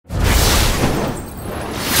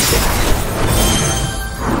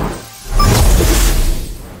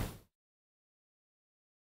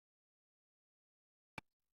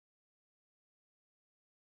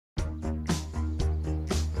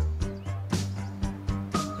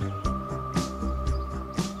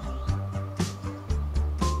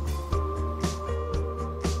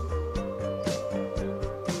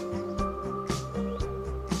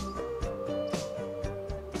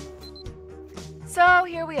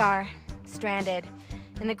are, stranded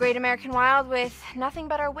in the great American wild with nothing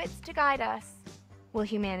but our wits to guide us. Will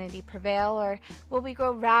humanity prevail, or will we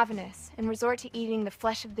grow ravenous and resort to eating the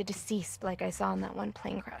flesh of the deceased like I saw in that one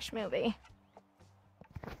plane crash movie?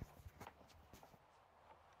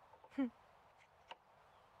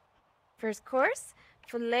 First course,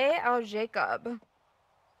 filet au Jacob.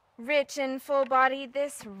 Rich and full-bodied,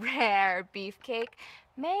 this rare beefcake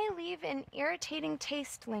may leave an irritating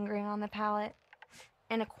taste lingering on the palate.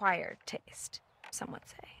 An acquired taste, some would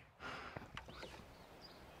say.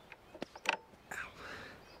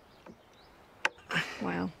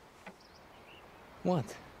 Wow. What?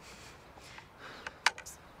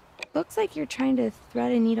 Looks like you're trying to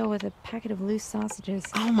thread a needle with a packet of loose sausages.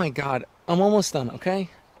 Oh my god, I'm almost done, okay?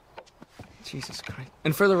 Jesus Christ.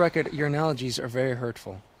 And for the record, your analogies are very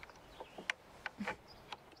hurtful.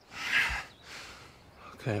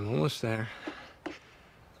 Okay, I'm almost there.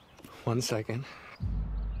 1 second.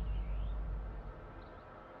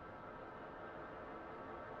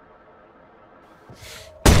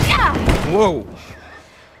 Whoa!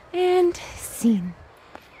 And scene.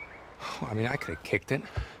 I mean, I could have kicked it.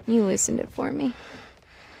 You loosened it for me.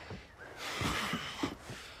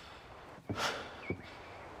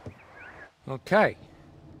 Okay,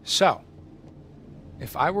 so,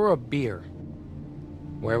 if I were a beer,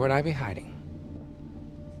 where would I be hiding?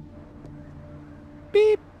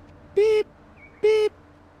 Beep, beep, beep,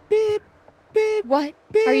 beep, beep. What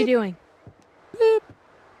beep, are you doing? Beep.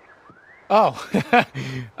 Oh,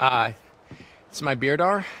 it's my beer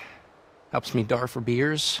dar. Helps me dar for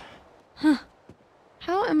beers. Huh.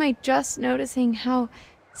 How am I just noticing how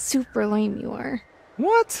super lame you are?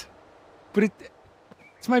 What? But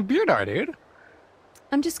it's my beer dar, dude.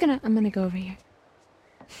 I'm gonna go over here.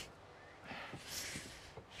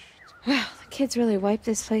 Wow, the kids really wiped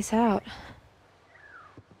this place out.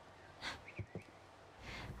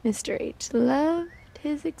 Mr. H loved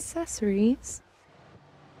his accessories.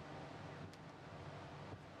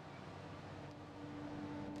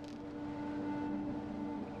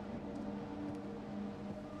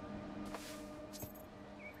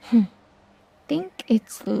 Think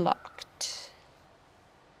it's locked.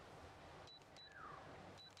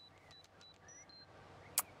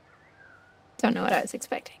 Don't know what I was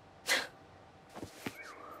expecting.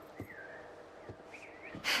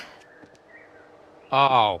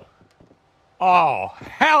 Oh. Oh,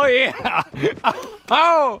 hell yeah!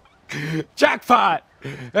 Oh! Jackpot!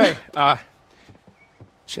 Hey,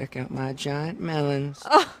 check out my giant melons.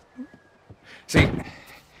 Oh. See,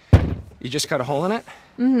 you just cut a hole in it.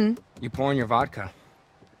 Mm-hmm. You pour in your vodka.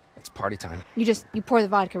 It's party time. You pour the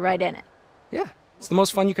vodka right in it. Yeah, it's the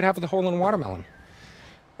most fun you could have with a hole in a watermelon.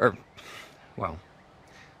 Or, well,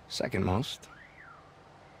 second most.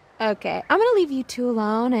 Okay, I'm gonna leave you two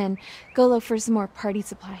alone and go look for some more party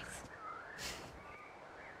supplies.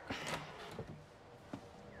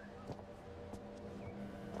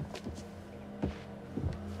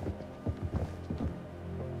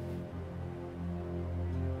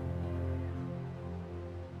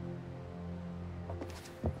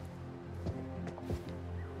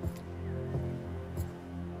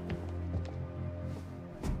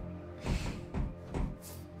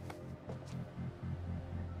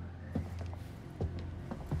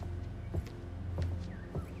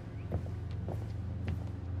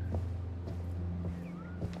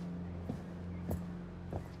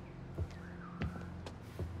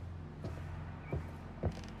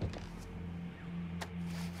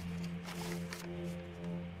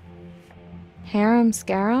 Harem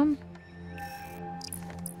scarum?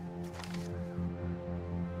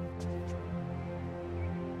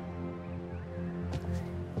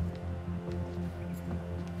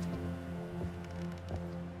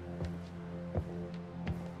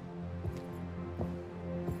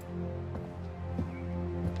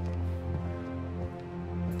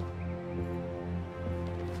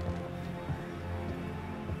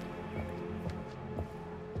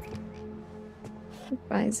 Who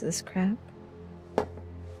buys this crap?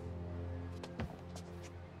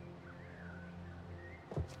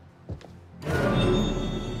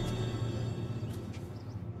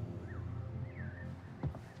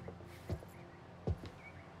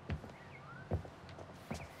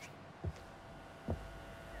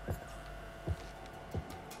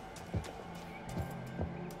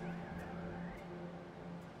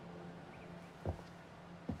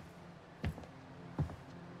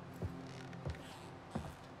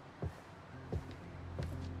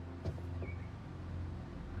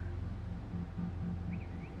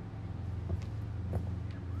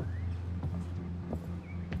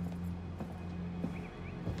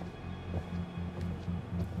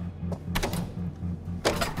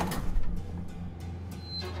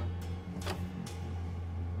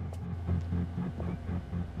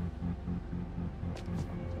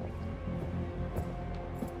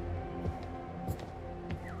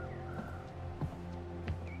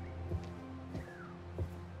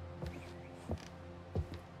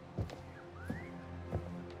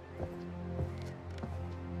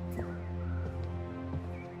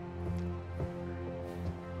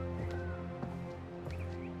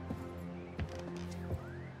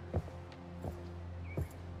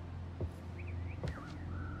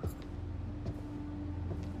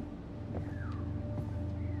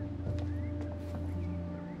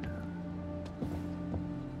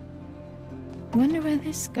 wonder where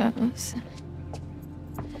this goes.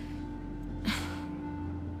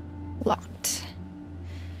 Locked.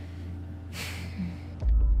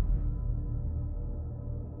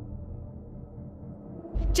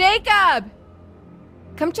 Jacob!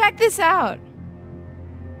 Come check this out.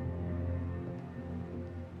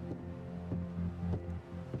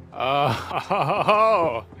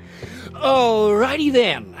 Oh, alrighty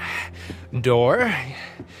then. Door,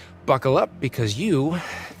 buckle up because you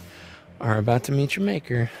are about to meet your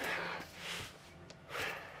maker.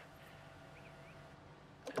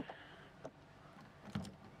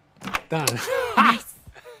 Done. Nice.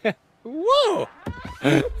 Whoa!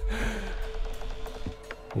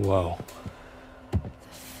 Whoa.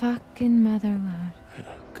 Fucking motherload.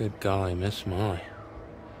 Good golly, Miss Molly.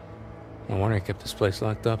 No wonder he kept this place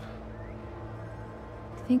locked up.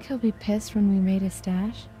 Think he'll be pissed when we raid his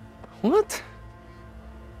stash? What?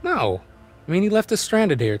 No. I mean, he left us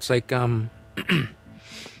stranded here. It's like,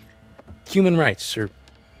 human rights or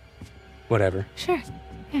whatever. Sure,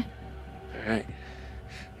 yeah. All right.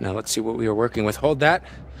 Now let's see what we are working with. Hold that.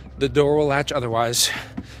 The door will latch otherwise.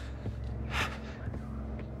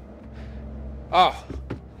 Oh.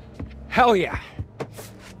 Hell yeah.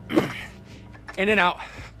 In and out.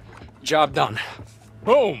 Job done.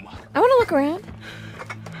 Boom. I want to look around.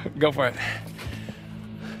 Go for it.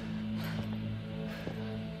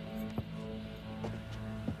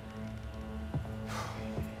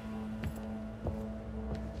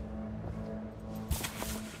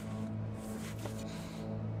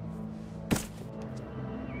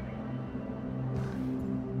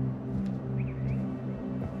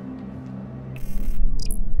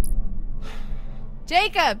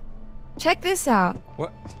 Jacob! Check this out.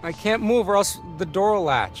 What? I can't move or else the door will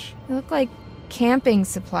latch. They look like camping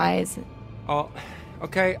supplies. Oh,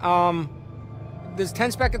 okay, there's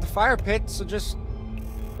tents back at the fire pit, so just,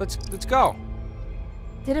 let's go.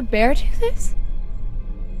 Did a bear do this?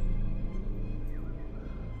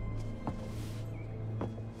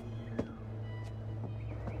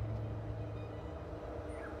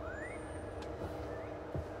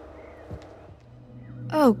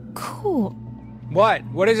 Oh, cool. What?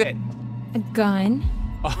 What is it? A gun.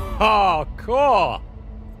 Oh, cool.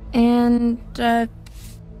 And a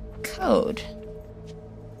code.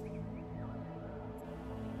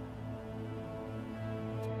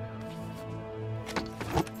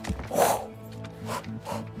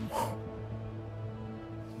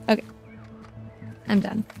 Okay. I'm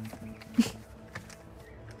done.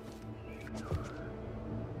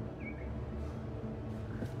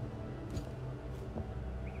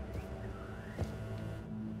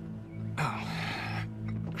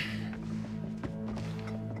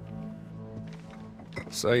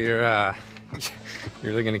 So you're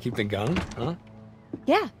really gonna keep the gun, huh?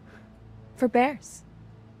 Yeah. For bears.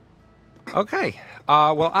 Okay.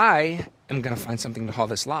 Well, I am gonna find something to haul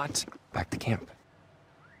this lot back to camp.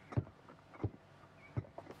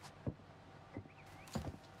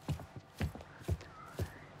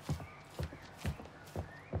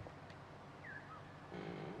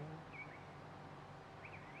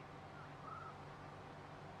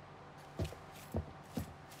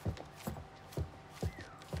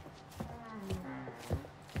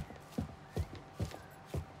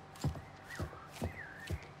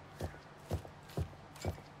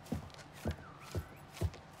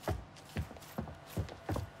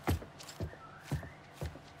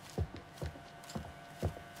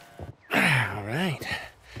 All right.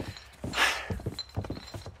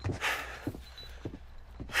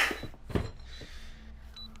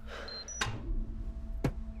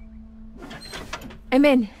 I'm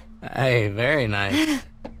in. Hey, very nice.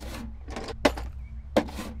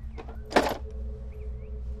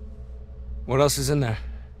 What else is in there?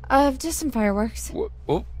 Just some fireworks.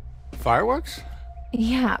 Oh, fireworks?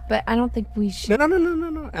 Yeah, but I don't think we should.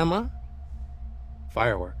 No, Emma.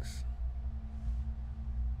 Fireworks.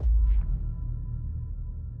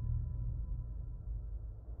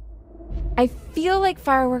 I feel like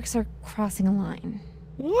fireworks are crossing a line.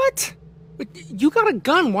 What? But you got a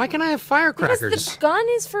gun. Why can't I have firecrackers? Because the gun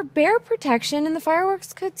is for bear protection and the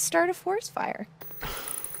fireworks could start a forest fire.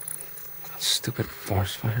 Stupid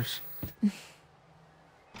forest fires.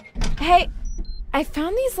 Hey, I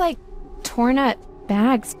found these, like, torn up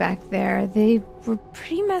bags back there. They were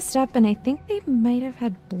pretty messed up and I think they might have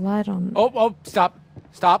had blood on them. Oh, stop.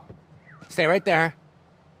 Stop. Stay right there.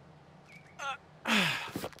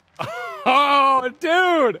 Oh,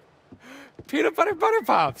 dude! Peanut butter butter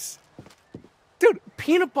pops. Dude,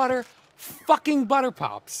 peanut butter fucking butter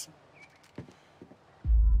pops.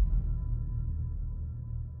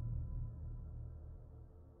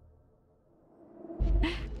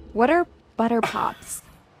 What are butter pops.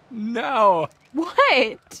 No!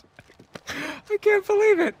 What? I can't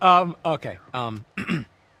believe it. Okay.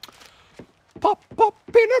 Pop, pop,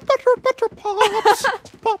 peanut butter pops.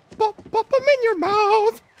 Pop, pop, pop them in your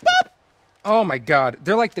mouth. Pop! Oh my god,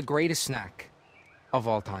 they're like the greatest snack of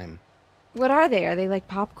all time. What are they? Are they like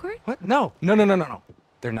popcorn? What? No. No, no, no, no, no.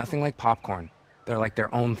 They're nothing like popcorn. They're like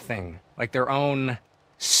their own thing. Like their own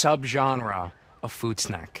subgenre of food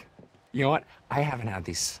snack. You know what? I haven't had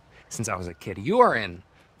these since I was a kid. You are in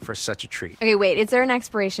for such a treat. Okay, wait. Is there an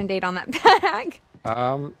expiration date on that bag?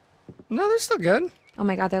 No, they're still good. Oh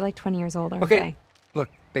my god, they're like 20 years old, aren't Okay, they? look,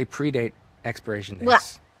 they predate expiration dates. Blah.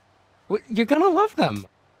 Well, you're gonna love them.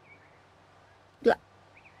 Blah.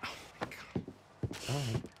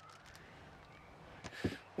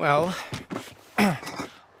 Well,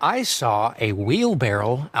 I saw a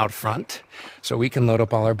wheelbarrow out front, so we can load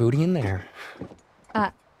up all our booty in there.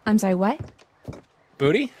 I'm sorry, what?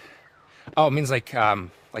 Booty? Oh, it means like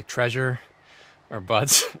treasure or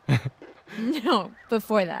butts. No,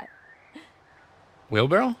 before that.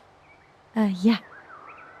 Wheelbarrow? Yeah.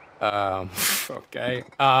 Okay.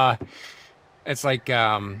 It's like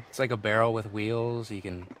a barrel with wheels. You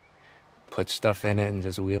can put stuff in it and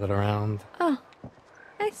just wheel it around. Oh,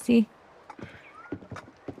 I see.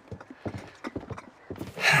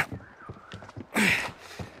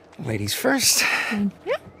 Ladies first.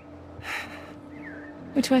 Yeah.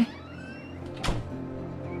 Which way?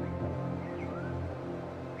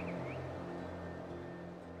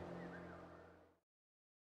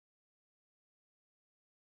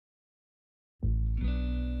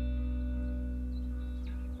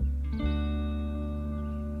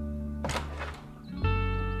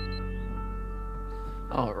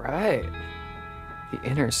 All right. The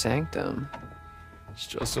inner sanctum. It's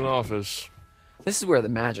just an office. This is where the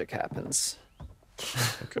magic happens.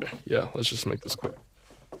 Okay, yeah, let's just make this quick.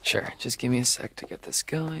 Sure, just give me a sec to get this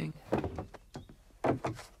going.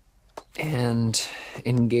 And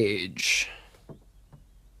engage.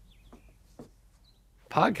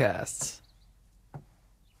 Podcasts.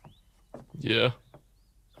 Yeah.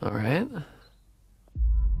 All right.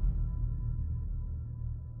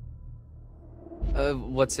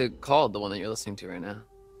 What's it called, the one that you're listening to right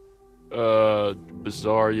now?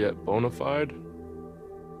 Bizarre yet bona fide.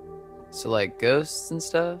 So, like, ghosts and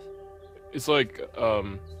stuff? It's like,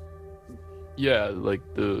 yeah, like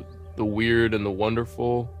the weird and the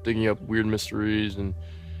wonderful, digging up weird mysteries and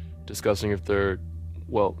discussing if they're,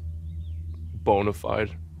 well, bona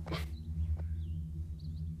fide.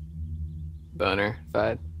 Boner.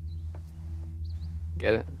 Fide.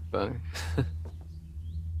 Get it? Boner.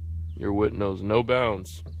 Your wit knows no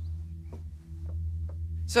bounds.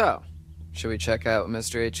 So, should we check out what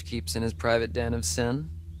Mr. H keeps in his private den of sin?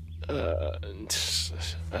 I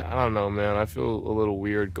don't know, man. I feel a little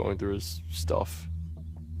weird going through his stuff.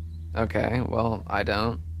 Okay, well, I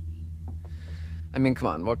don't. I mean, come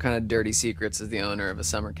on, what kind of dirty secrets is the owner of a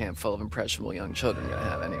summer camp full of impressionable young children gonna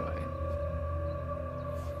have anyway?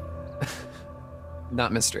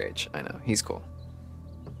 Not Mr. H, I know, he's cool.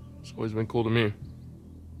 It's always been cool to me.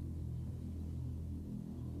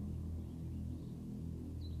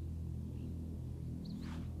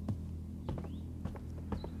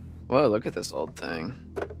 Whoa, look at this old thing.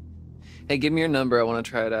 Hey, give me your number, I want to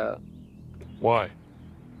try it out. Why?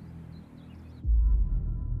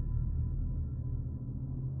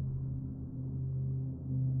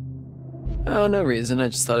 Oh, no reason, I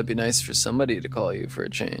just thought it'd be nice for somebody to call you for a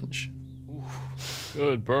change.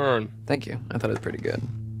 Good burn. Thank you, I thought it was pretty good.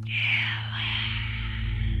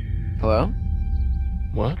 Hello?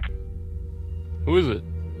 What? Who is it?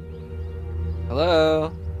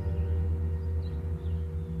 Hello?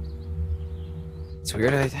 It's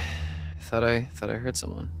weird, I thought I heard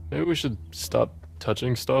someone. Maybe we should stop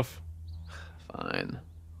touching stuff. Fine.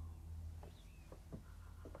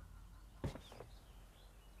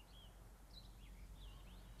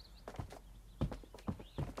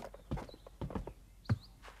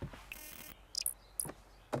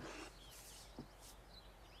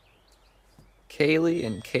 Kaylee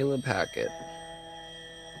and Caleb Hackett.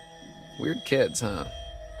 Weird kids, huh?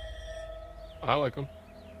 I like them.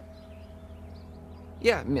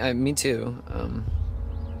 Yeah, me too.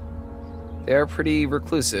 They are pretty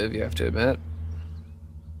reclusive, you have to admit.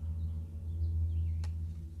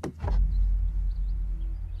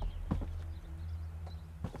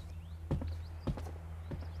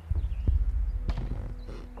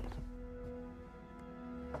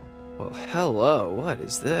 Well, hello, what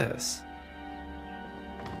is this?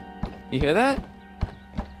 You hear that?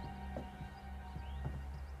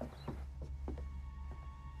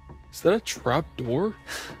 Is that a trap door?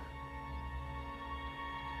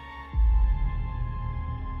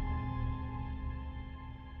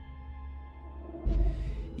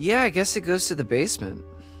 Yeah, I guess it goes to the basement.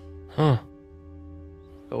 Huh.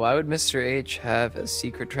 But why would Mr. H have a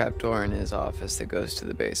secret trapdoor in his office that goes to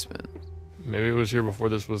the basement? Maybe it was here before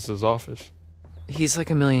this was his office. He's like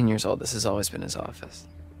 1,000,000 years old. This has always been his office.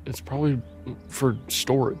 It's probably for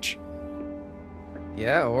storage.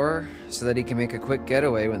 Yeah, or so that he can make a quick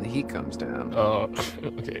getaway when the heat comes down.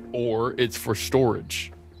 Okay, or it's for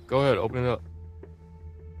storage. Go ahead, open it up.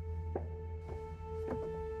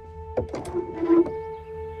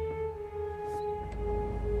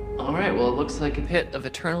 Alright, well, it looks like a pit of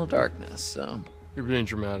eternal darkness, so... You're being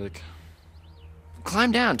dramatic.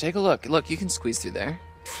 Climb down, take a look. Look, you can squeeze through there.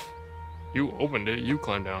 You opened it, you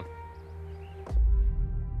climb down.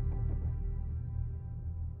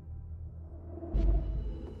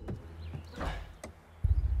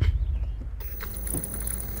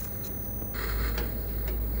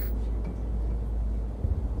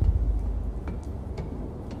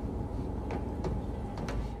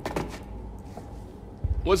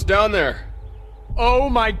 What's down there? Oh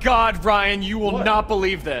my god, Ryan, you will not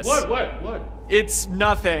believe this. What? It's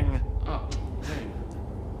nothing. Oh, hey.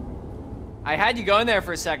 I had you go in there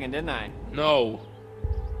for a second, didn't I? No.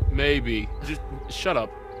 Maybe. Just shut up.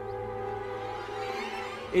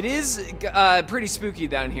 It is pretty spooky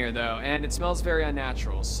down here, though, and it smells very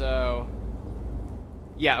unnatural, so...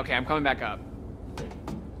 Yeah, okay, I'm coming back up.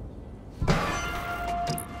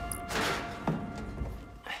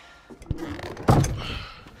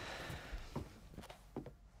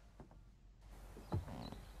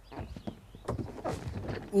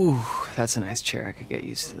 Ooh, that's a nice chair. I could get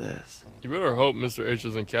used to this. You better hope Mr. H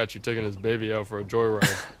doesn't catch you taking his baby out for a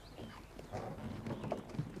joyride.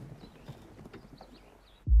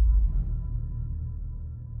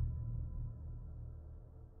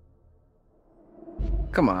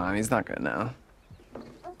 Come on, he's not gonna know.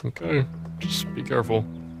 Okay, just be careful.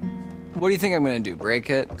 What do you think I'm gonna do? Break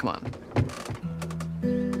it? Come on.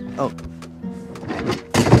 Oh.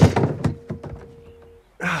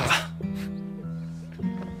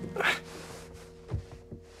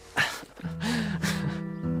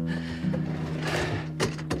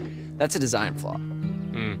 That's a design flaw.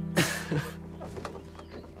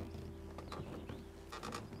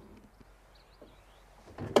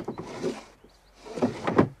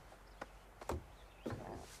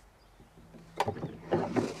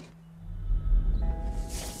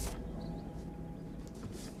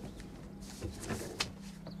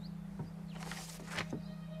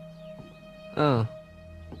 Oh.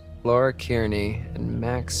 Laura Kearney and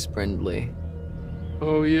Max Brindley.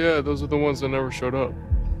 Oh yeah, those are the ones that never showed up.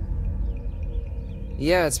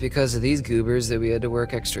 Yeah, it's because of these goobers that we had to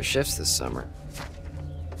work extra shifts this summer.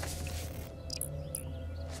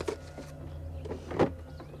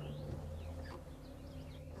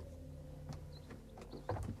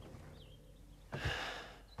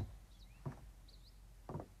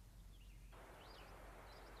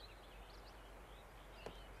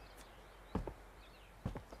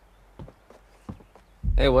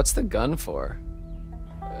 Hey, what's the gun for?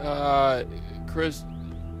 Chris,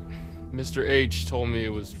 Mr. H told me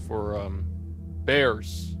it was for,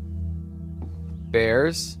 bears.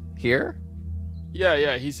 Bears? Here?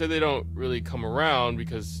 Yeah, he said they don't really come around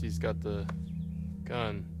because he's got the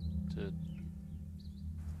gun to...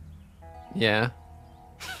 Yeah.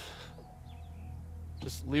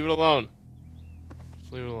 Just leave it alone.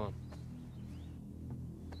 Just leave it alone.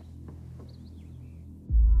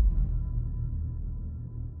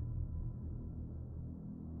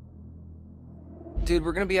 Dude,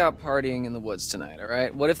 we're gonna be out partying in the woods tonight,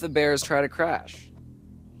 alright? What if the bears try to crash?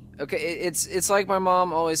 Okay, it's like my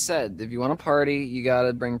mom always said, if you want to party, you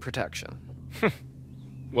gotta bring protection.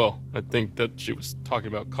 Well, I think that she was talking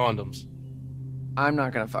about condoms. I'm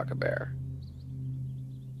not gonna fuck a bear.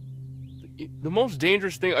 The most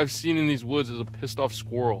dangerous thing I've seen in these woods is a pissed off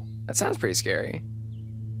squirrel. That sounds pretty scary.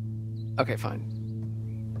 Okay, fine.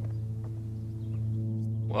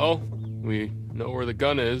 Well, we know where the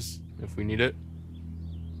gun is if we need it.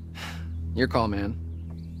 Your call, man.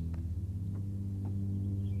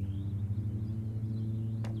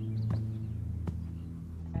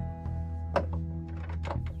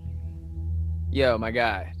 Yo, my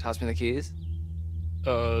guy, toss me the keys.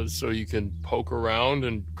 So you can poke around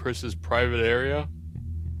in Chris's private area?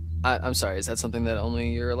 I'm sorry, is that something that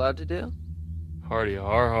only you're allowed to do? Hardy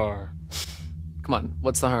har har. Come on,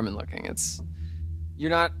 what's the harm in looking? You're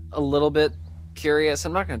not a little bit curious?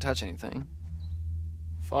 I'm not gonna touch anything.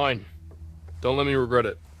 Fine. Don't let me regret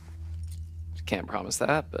it. Can't promise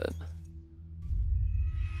that, but...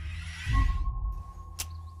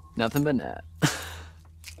 Nothing but net.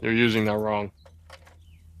 You're using that wrong.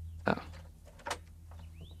 Oh.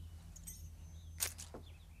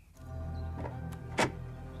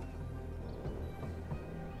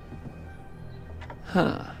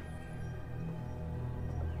 Huh.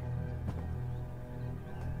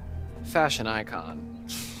 Fashion icon.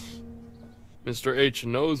 Mr. H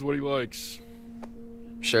knows what he likes.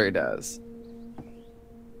 Sure he does.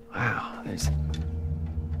 Wow, there's...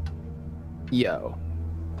 Yo.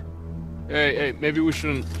 Hey, maybe we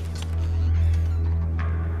shouldn't...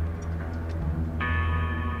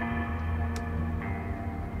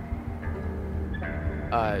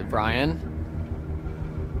 Brian?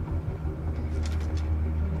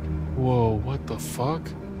 Whoa, what the fuck?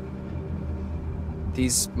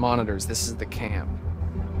 These monitors, this is the camp.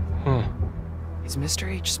 Huh. Is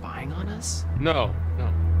Mr. H spying on us? No.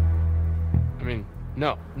 I mean,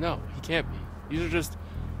 no, he can't be. These are just...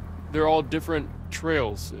 They're all different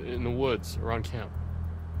trails in the woods around camp.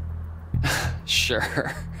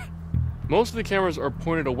 Sure. Most of the cameras are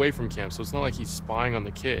pointed away from camp, so it's not like he's spying on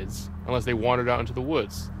the kids, unless they wandered out into the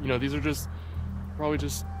woods. You know, these are probably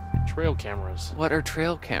just trail cameras. What are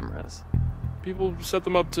trail cameras? People set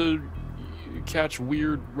them up to catch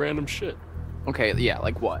weird, random shit. Okay, yeah,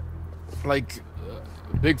 like what? Like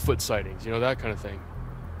Bigfoot sightings, you know, that kind of thing.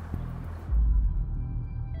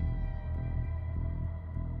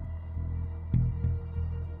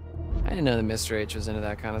 I didn't know that Mr. H was into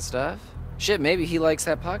that kind of stuff. Shit, maybe he likes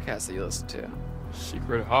that podcast that you listen to.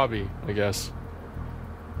 Secret hobby, I guess.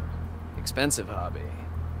 Expensive hobby.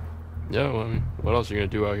 Yeah, well, I mean, what else are you gonna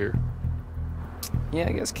do out here? Yeah,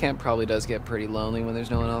 I guess camp probably does get pretty lonely when there's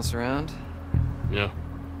no one else around. Yeah.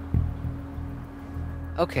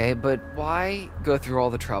 Okay, but why go through all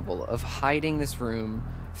the trouble of hiding this room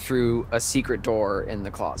through a secret door in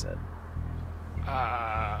the closet?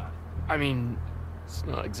 I mean, it's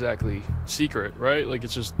not exactly secret, right? Like,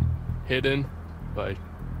 it's just hidden by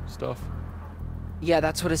stuff. Yeah,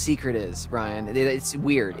 that's what a secret is, Brian. It's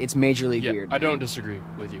weird. It's majorly Yeah, weird. I don't disagree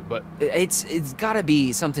with you, but It's gotta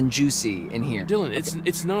be something juicy in here. Dylan,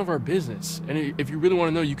 it's none of our business. And if you really want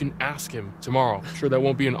to know, you can ask him tomorrow. I'm sure that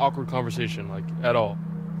won't be an awkward conversation, like, at all.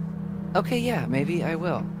 Okay, yeah, maybe I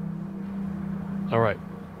will. All right.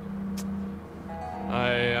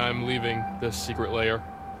 I'm leaving this secret lair.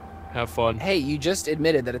 Have fun. Hey, you just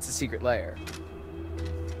admitted that it's a secret lair.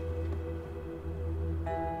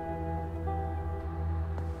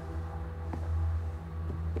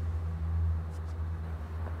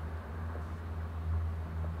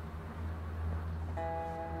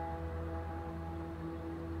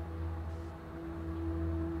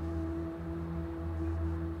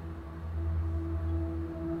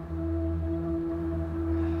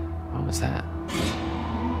 What was that?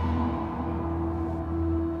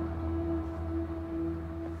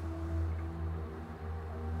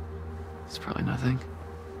 It's probably nothing.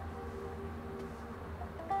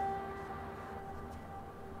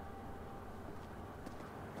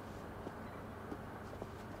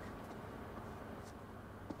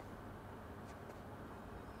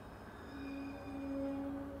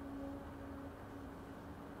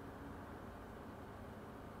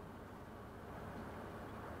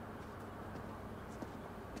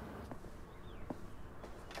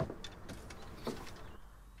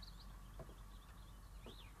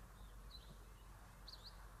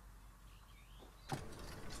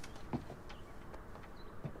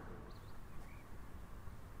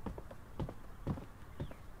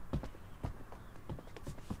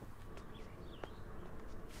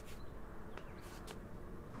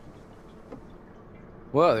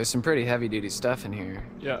 Whoa, there's some pretty heavy-duty stuff in here.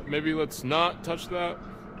 Yeah, maybe let's not touch that.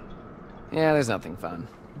 Yeah, there's nothing fun.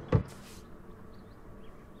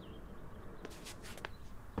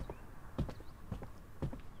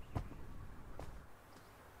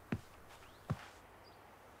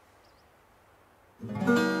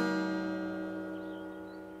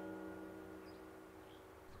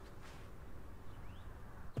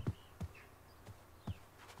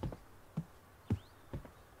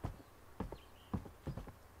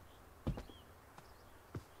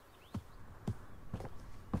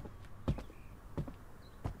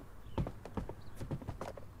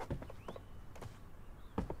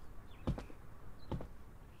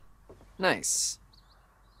 Nice.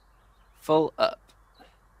 Full up.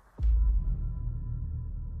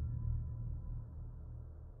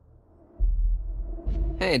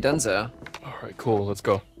 Hey, Dunzo. All right, cool. Let's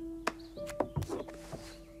go.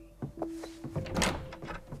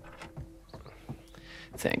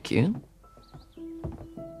 Thank you.